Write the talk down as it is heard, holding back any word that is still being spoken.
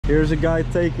Here's a guy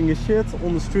taking a shit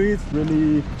on the street.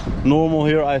 Really normal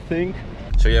here, I think.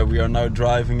 So yeah, we are now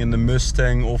driving in the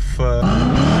Mustang of... La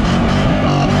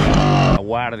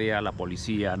guardia, la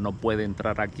policía no puede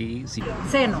entrar aquí.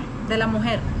 Seno de la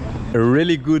mujer. A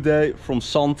really good day from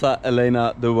Santa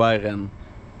Elena de Uairen.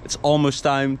 It's almost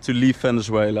time to leave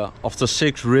Venezuela. After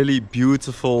 6 really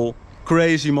beautiful,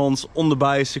 crazy months on the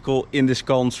bicycle in this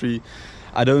country.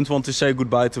 I don't want to say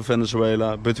goodbye to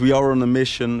Venezuela, but we are on a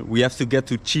mission. We have to get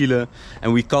to Chile,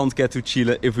 and we can't get to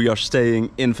Chile if we are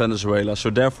staying in Venezuela. So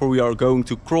therefore we are going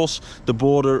to cross the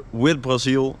border with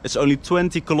Brazil. It's only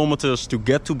 20 kilometers to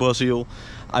get to Brazil.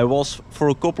 I was for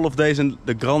a couple of days in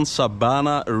the Gran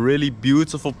Sabana, a really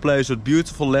beautiful place with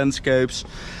beautiful landscapes.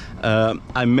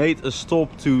 I made a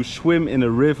stop to swim in a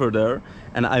river there,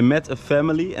 and I met a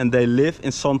family, and they live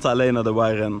in Santa Elena de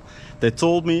Uairen. They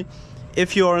told me,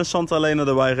 if you are in Santa Elena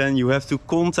de Uairen, you have to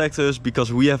contact us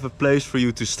because we have a place for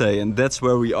you to stay, and that's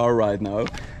where we are right now.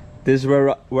 This is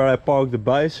where I parked the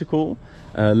bicycle.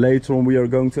 Later on we are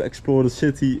going to explore the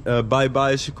city by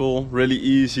bicycle, really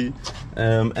easy.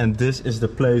 And this is the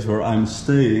place where I'm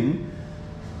staying.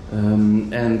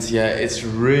 And yeah, it's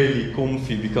really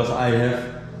comfy because I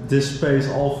have this space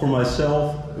all for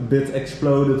myself, a bit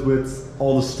exploded with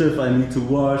all the stuff I need to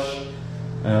wash.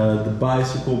 The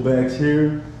bicycle bags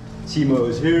here. Chimo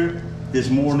is here. This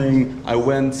morning I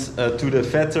went to the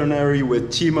veterinary with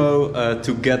Chimo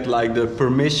to get like the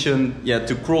permission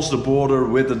to cross the border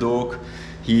with the dog.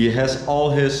 He has all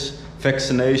his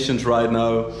vaccinations right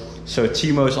now. So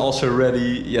Chimo is also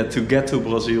ready to get to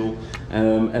Brazil.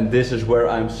 And this is where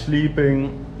I'm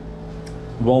sleeping.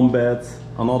 One bed,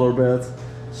 another bed.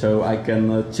 So I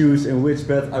can choose in which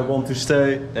bed I want to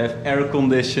stay. They have air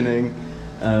conditioning.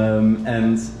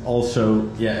 And also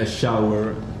a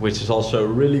shower, which is also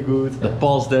really good. The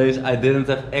past days I didn't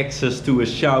have access to a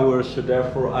shower, so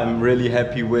therefore I'm really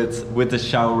happy with the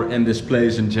shower and this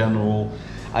place in general.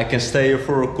 I can stay here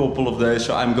for a couple of days,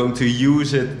 so I'm going to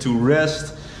use it to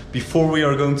rest before we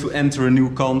are going to enter a new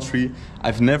country.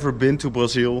 I've never been to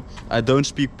Brazil. I don't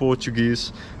speak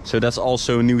Portuguese, so that's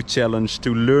also a new challenge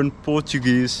to learn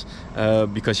Portuguese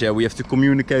because we have to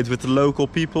communicate with the local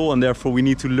people, and therefore we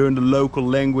need to learn the local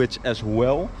language as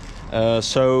well.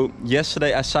 So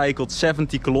yesterday I cycled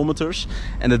 70 kilometers,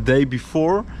 and the day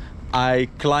before I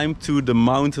climbed to the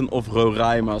mountain of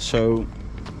Roraima. So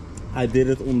I did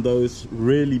it on those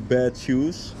really bad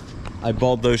shoes. I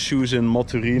bought those shoes in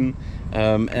Maturin.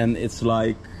 And it's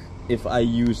like, if I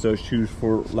use those shoes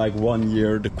for like 1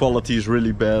 year, the quality is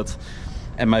really bad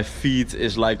and my feet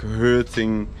is like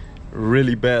hurting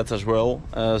really bad as well.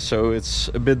 So it's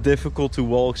a bit difficult to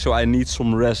walk, so I need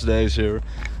some rest days here.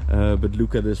 But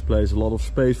look at this place, a lot of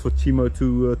space for Chimo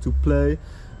to play.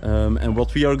 And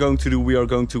what we are going to do, we are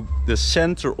going to the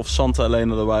center of Santa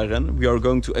Elena de Uairen. We are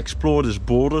going to explore this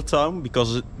border town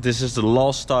because this is the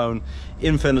last town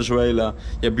in Venezuela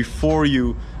before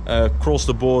you cross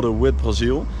the border with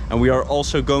Brazil. And we are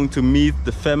also going to meet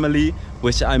the family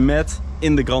which I met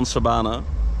in the Gran Sabana.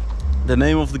 The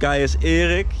name of the guy is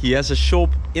Eric. He has a shop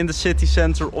in the city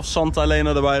center of Santa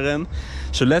Elena de Uairen.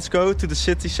 So let's go to the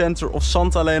city center of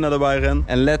Santa Elena de Uairen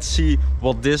and let's see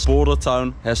what this border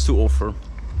town has to offer.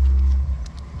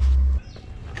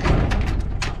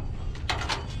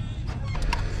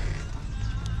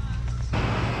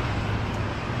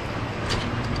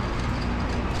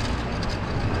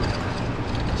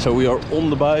 So we are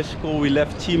on the bicycle. We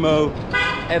left Chimo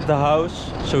at the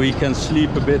house so he can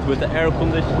sleep a bit with the air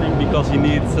conditioning because he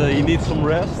needs some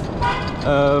rest.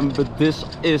 But this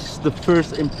is the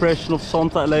first impression of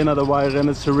Santa Elena de Uairen.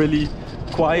 It's a really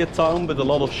quiet town with a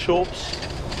lot of shops,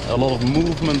 a lot of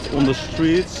movement on the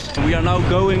streets. We are now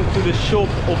going to the shop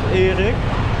of Eric,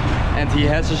 and he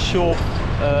has a shop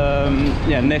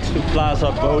next to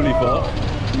Plaza Bolivar.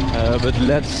 But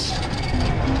let's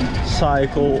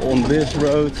cycle on this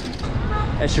road.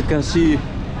 As you can see,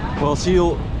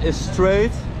 Brazil is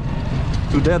straight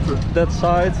to that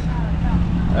side,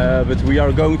 but we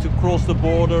are going to cross the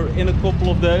border in a couple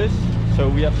of days, so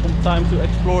we have some time to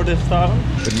explore this town.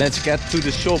 But let's get to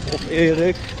the shop of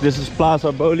Eric. This is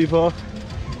Plaza Bolivar,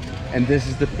 and this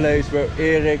is the place where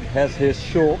Eric has his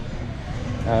shop.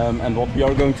 And what we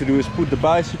are going to do is put the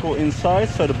bicycle inside,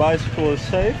 so the bicycle is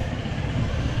safe.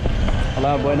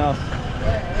 Hola, buenas.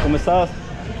 ¿Cómo estás?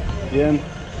 Bien.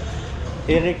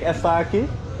 Eric está aquí?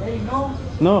 No.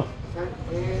 No.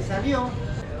 Salió.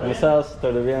 ¿Cómo estás?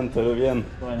 Todo bien, todo bien.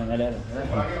 Bueno, me alegro.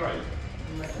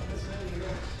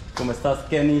 ¿Cómo estás,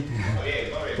 Kenny?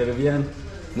 Todo bien.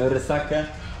 ¿No resaca?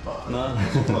 No.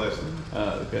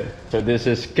 Okay. So this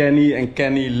is Kenny, and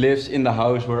Kenny lives in the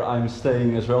house where I'm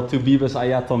staying as well. ¿Tú vives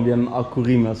allá también,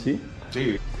 Alcurima, sí?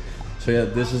 Sí. So yeah,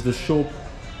 this is the shop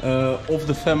of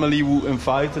the family who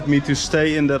invited me to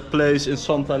stay in that place in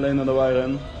Santa Elena de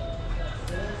Uairen.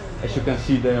 As you can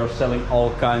see, they are selling all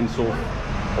kinds of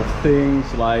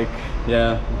things, like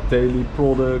daily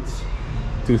products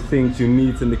to things you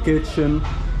need in the kitchen.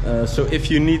 So if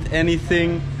you need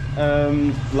anything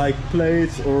like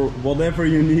plates or whatever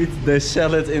you need, they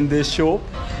sell it in this shop.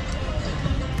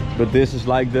 But this is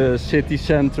like the city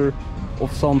center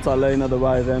of Santa Elena de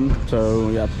Uairen. So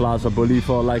yeah, Plaza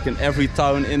Bolivar, like in every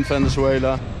town in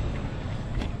Venezuela.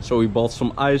 So we bought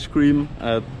some ice cream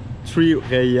at 3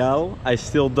 real. I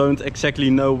still don't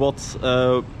exactly know what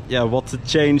the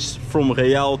change from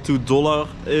real to dollar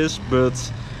is, but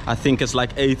I think it's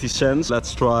like 80 cents.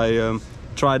 Let's try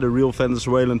the real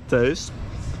Venezuelan taste.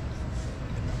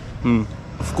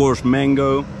 Of course,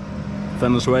 mango.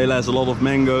 Venezuela has a lot of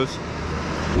mangoes.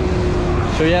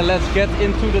 So yeah, let's get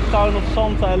into the town of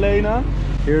Santa Elena.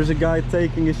 Here's a guy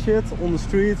taking a shit on the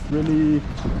street. Really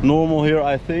normal here,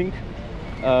 I think.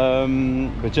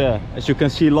 But yeah, as you can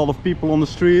see, a lot of people on the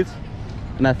street,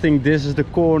 and I think this is the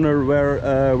corner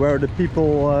where the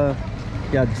people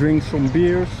drink some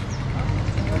beers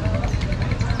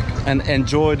and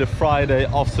enjoy the Friday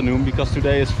afternoon, because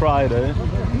today is Friday.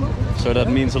 So that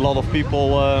means a lot of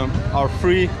people are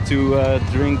free to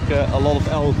drink a lot of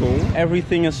alcohol.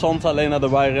 Everything in Santa Elena de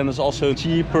Uairen is also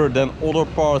cheaper than other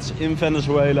parts in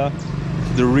Venezuela.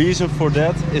 The reason for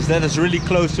that is that it's really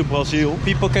close to Brazil.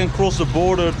 People can cross the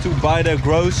border to buy their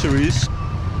groceries.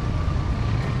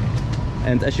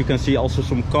 And as you can see, also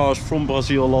some cars from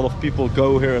Brazil. A lot of people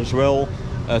go here as well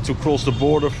to cross the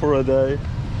border for a day.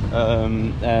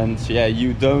 And yeah,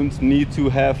 you don't need to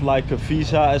have like a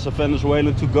visa as a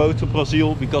Venezuelan to go to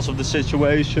Brazil because of the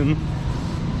situation.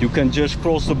 You can just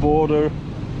cross the border,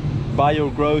 buy your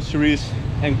groceries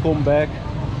and come back.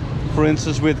 For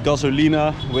instance, with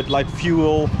gasolina, with like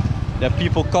fuel,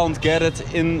 people can't get it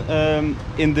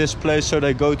in this place, so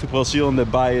they go to Brazil and they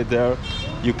buy it there.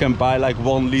 You can buy like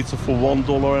 1 liter for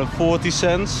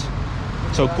 $1.40.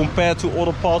 So compared to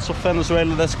other parts of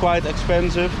Venezuela, that's quite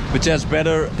expensive. But yeah, it's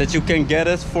better that you can get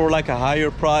it for like a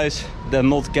higher price than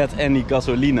not get any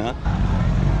gasolina.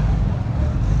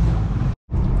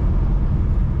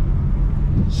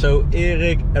 So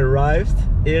Eric arrived.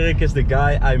 Eric is the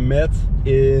guy I met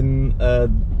in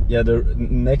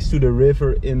next to the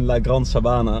river in La Gran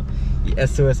Sabana. Y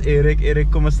esto es Eric. Eric,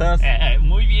 ¿cómo estás?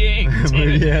 Muy bien.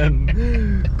 Muy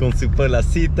bien. Con super la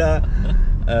cita.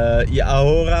 Y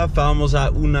ahora vamos a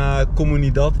una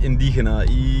comunidad indígena.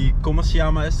 ¿Y cómo se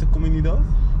llama esta comunidad?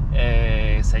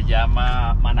 Se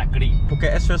llama Manacrí.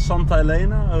 ¿Porque eso es Santa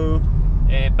Elena? ¿O?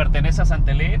 Pertenece a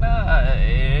Santa Elena,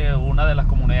 una de las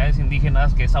comunidades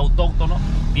indígenas que es autóctono.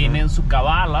 Tienen su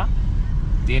cabala,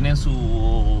 tienen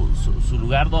su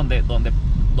lugar donde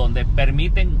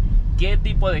permiten qué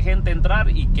tipo de gente entrar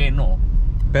y qué no.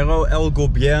 Pero el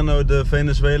gobierno de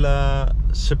Venezuela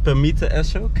se permite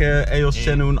eso, que ellos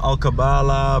tienen un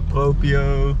alcabala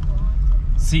propio.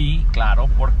 Sí, claro,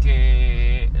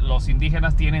 porque los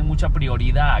indígenas tienen mucha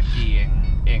prioridad aquí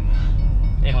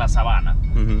en la sabana,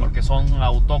 porque son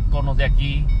autóctonos de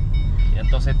aquí, y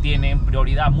entonces tienen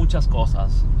prioridad a muchas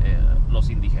cosas los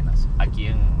indígenas aquí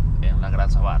en la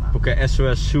Gran Sabana. Porque eso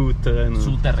es su terreno.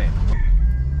 Su terreno.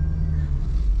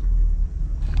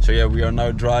 So yeah, we are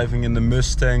now driving in the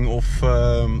Mustang of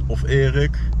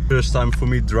Eric. First time for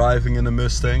me driving in a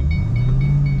Mustang.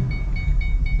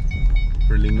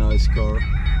 Really nice car.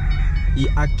 Y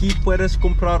aquí puedes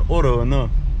comprar oro, ¿no?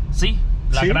 Sí,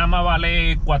 la grama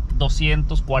vale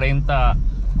 240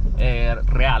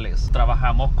 reales.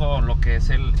 Trabajamos con lo que es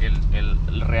el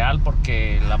real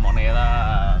porque la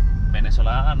moneda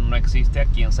venezolana no existe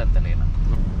aquí en Santa Elena.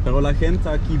 Pero la gente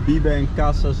aquí vive en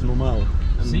casas normal.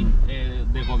 Sí,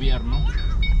 de gobierno.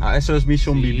 Ah, eso es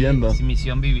misión vivienda. Sí,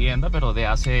 misión vivienda, pero de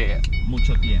hace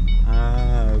mucho tiempo.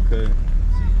 Ah, ok.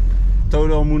 Sí.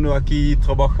 Todo el mundo aquí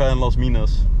trabaja en las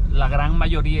minas. La gran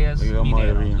mayoría es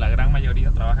minera. La gran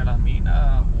mayoría trabaja en las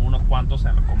minas, unos cuantos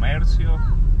en el comercio,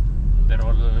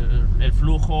 pero el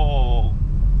flujo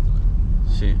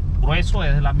grueso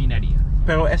es de la minería.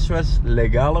 Pero eso es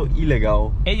legal o ilegal?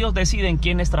 Ellos deciden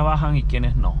quiénes trabajan y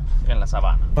quiénes no en la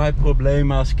sabana. No hay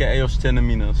problemas que ellos tienen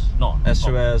minas. No.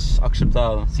 Eso es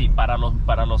aceptado. Sí, para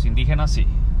los indígenas sí,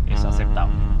 es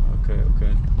aceptable. Ok.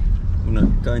 Una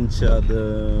cancha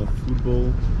de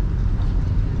fútbol.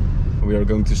 We are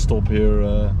going to stop here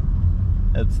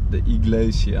at the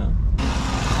iglesia.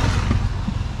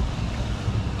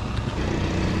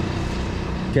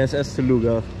 ¿Qué es este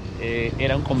lugar?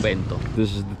 Era un convento.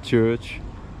 This is the church.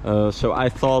 So I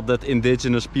thought that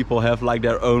indigenous people have like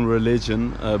their own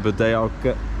religion, but they are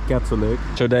Catholic.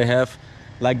 So they have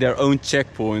like their own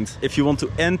checkpoint. If you want to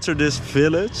enter this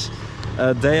village,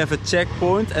 they have a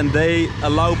checkpoint and they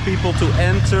allow people to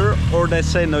enter, or they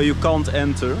say no, you can't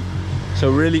enter. So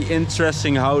really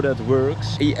interesting how that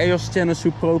works. Y ellos tienen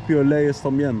su propio leyes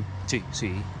también. Sí,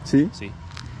 sí. ¿Sí? Sí.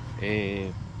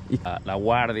 La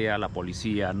guardia, la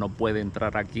policía no puede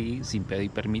entrar aquí sin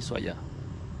pedir permiso allá.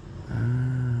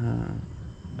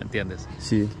 ¿Me entiendes?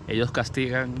 Sí. Ellos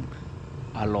castigan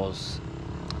a los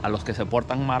que se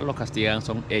portan mal, los castigan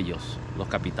son ellos, los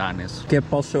capitanes. ¿Qué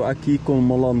pasó aquí con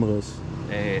malandros?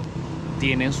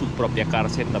 Tienen su propia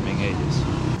cárcel también ellos.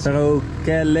 Pero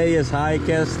 ¿qué leyes hay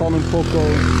que están un poco...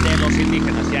 De los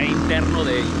indígenas, ya interno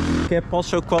de ellos. ¿Qué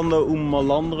pasó cuando un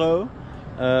malandro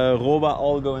roba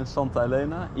algo en Santa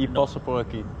Elena y pasa por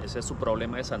aquí? Ese es su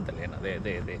problema de Santa Elena,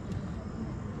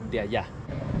 de allá.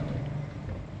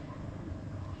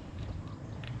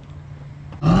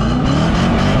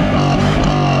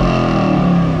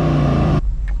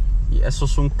 Y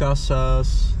esos son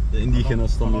casas de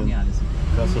indígenas también. Coloniales, sí.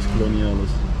 Casas coloniales.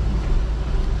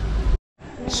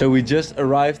 So we just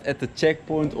arrived at the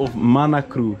checkpoint of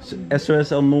Manacru. Eso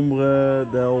es el nombre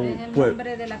del pueblo.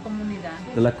 nombre de la comunidad.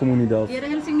 De la comunidad.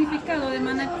 ¿Quieres el significado de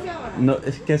Manacru? No,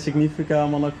 ¿qué significa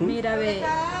Manacru? Mira, ve,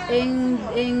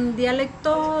 en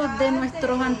dialecto de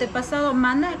nuestros antepasados,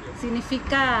 Mana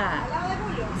significa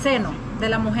seno de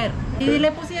la mujer. Y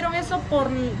le pusieron eso por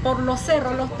los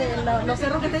cerros, los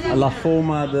cerros que te llaman. La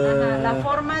forma de... Ajá, la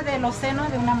forma de los senos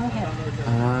de una mujer.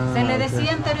 Ah, Se le decía okay.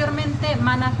 anteriormente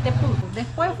Manactepú.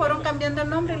 Después fueron cambiando el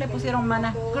nombre y le pusieron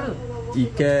Manacru. ¿Y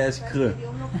qué es cru?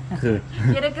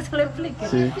 ¿Quiere que se lo explique?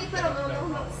 Sí.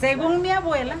 Según mi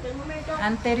abuela,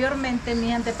 anteriormente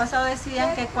mis antepasados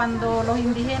decían que cuando los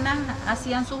indígenas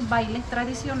hacían sus bailes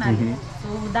tradicionales,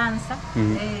 su danza,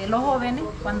 los jóvenes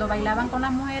cuando bailaban con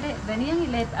las mujeres venían y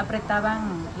le apretaban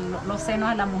los senos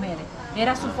a las mujeres.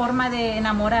 Era su forma de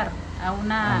enamorar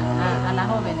a las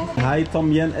jóvenes. ¿Hay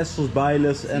también esos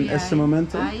bailes en este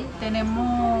momento? Ahí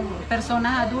tenemos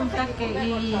personas adultas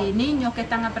y niños que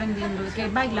están aprendiendo y que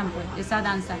bailan pues esa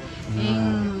danza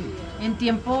en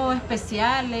tiempos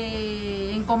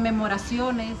especiales, en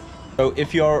conmemoraciones. So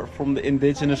if you are from the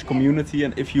indigenous community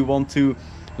and if you want to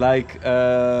like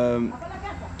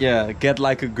get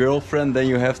like a girlfriend, then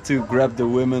you have to grab the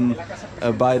women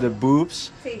by the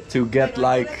boobs to get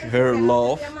like her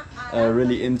love.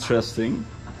 Really interesting.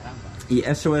 Y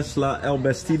eso es el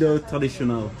vestido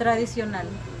tradicional. Tradicional.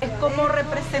 Es como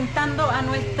representando a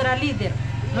nuestra líder,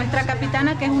 nuestra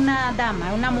capitana, que es una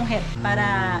dama, una mujer.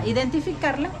 Para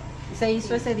identificarla se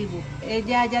hizo ese dibujo.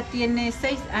 Ella ya tiene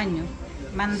 6 años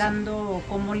mandando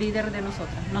como líder de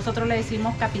nosotras. Nosotros le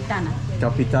decimos capitana.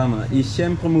 Capitana. Y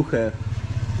siempre mujer.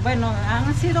 Bueno,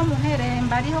 han sido mujeres, en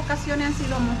varias ocasiones han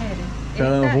sido mujeres.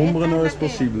 Pero el hombre no es la que-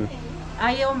 posible.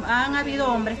 Han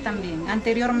habido hombres también,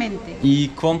 anteriormente. ¿Y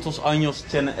cuántos años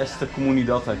tiene esta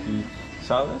comunidad aquí?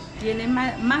 ¿Sabes? Tiene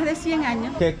más de 100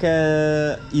 años.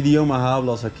 ¿Qué idiomas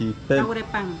hablas aquí?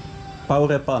 Taurepan.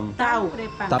 Paurepan.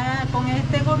 Taurepan. Con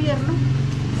este gobierno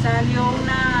salió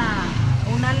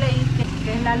una ley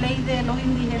que es la ley de los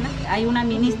indígenas. Hay una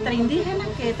ministra indígena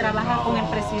que trabaja con el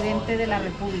presidente de la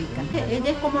república. Ella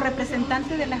es como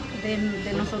representante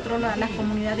de nosotros, las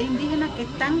comunidades indígenas que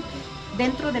están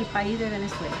dentro del país de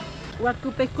Venezuela.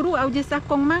 Huacupecru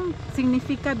Auyesasconman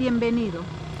significa bienvenido.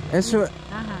 Eso,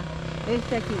 Ajá.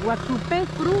 Este aquí,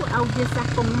 Huacupecru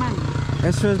Auyesasconman.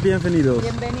 eso es bienvenido.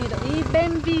 Bienvenido. Y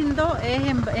bem-vindo es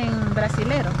en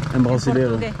brasilero. En brasilero.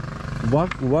 portugués.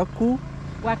 Waku.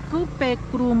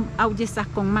 Huacupecru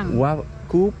Auyesasconman.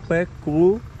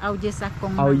 Wakupekru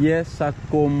Auyesasconman.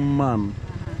 Auyesasconman.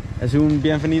 Es un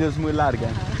bienvenido, es muy larga.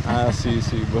 Ah, sí,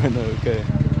 bueno, ok.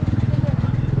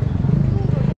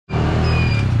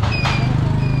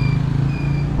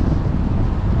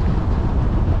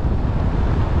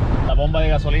 La bomba de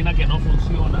gasolina que no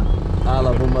funciona, Ah,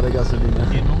 la bomba de gasolina.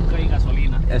 que nunca hay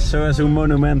gasolina. Eso es un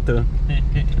monumento.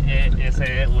 Esa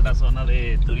es una zona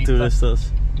de turistas.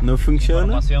 Turistas. ¿No funciona?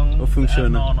 Información, ¿O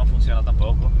funciona? no funciona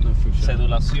tampoco. No funciona.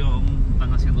 Cedulación,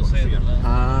 están haciendo cédula.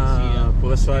 Ah,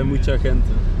 por eso hay mucha gente.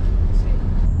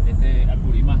 Este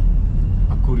Acurimá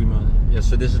Akurima. Yeah,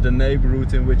 so this is the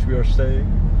neighborhood in which we are staying.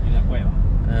 y la cueva.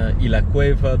 Y la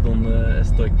cueva donde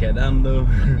estoy quedando.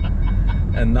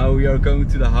 And now we are going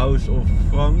to the house of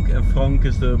Frank, and Frank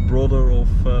is the brother of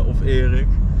Erik.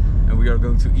 And we are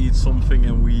going to eat something,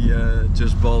 and we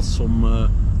just bought some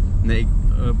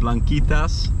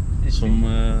blanquitas,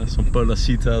 some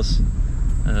polacitas.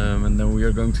 And then we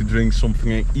are going to drink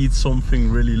something and eat something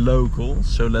really local.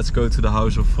 So let's go to the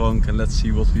house of Frank and let's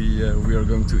see what we are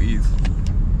going to eat.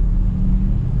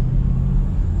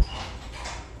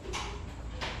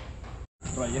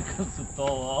 Raya con su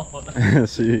todo.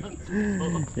 See?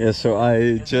 Yeah, so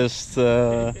I just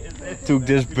took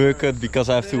this bucket because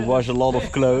I have to wash a lot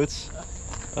of clothes.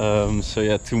 So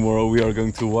yeah, tomorrow we are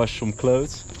going to wash some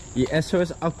clothes. Y eso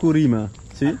es Akurima,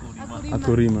 ¿sí?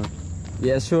 Akurima. Y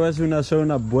eso es una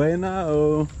zona buena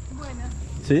o... Buena.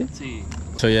 ¿Sí? Sí.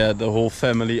 So yeah, the whole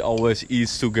family always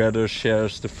eats together,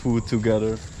 shares the food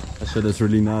together. So that's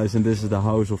really nice. And this is the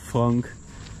house of Frank.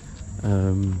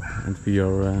 And we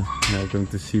are going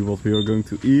to see what we are going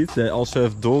to eat. They also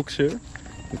have dogs here.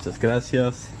 Muchas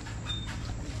gracias.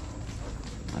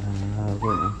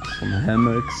 Bueno, some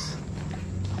hammocks.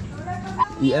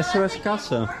 Y eso es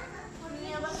casa.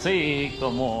 Sí,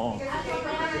 como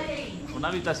una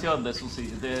habitación de sus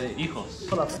hijos.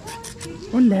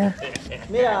 Hola.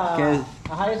 Mira, ¿Qué?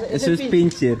 ajá, Eso es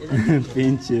pincher.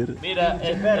 Pincher. Mira,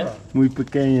 el perro. Muy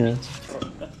pequeña.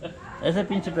 Ese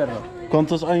pinche perro.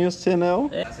 ¿Cuántos años tiene él?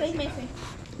 6 meses.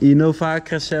 Y no va a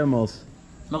crecer más.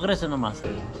 No crece nomás.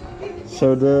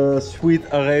 So the sweet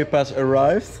arepas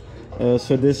arrived.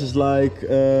 So this is like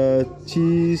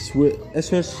cheese with...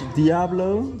 Eso es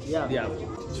Diablo? Yeah.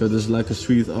 So this is like a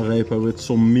sweet arepa with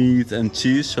some meat and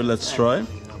cheese. So let's try.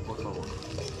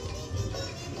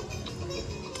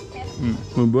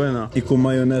 Muy buena. Y con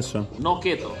mayonesa. no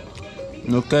keto.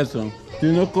 No queso. Tú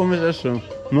no comes eso,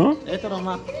 ¿no? Esto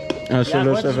nomás. Ah,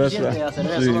 solo ya, cerveza. suficiente, ya,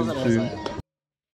 cerveza, Sí, solo sí. cerveza.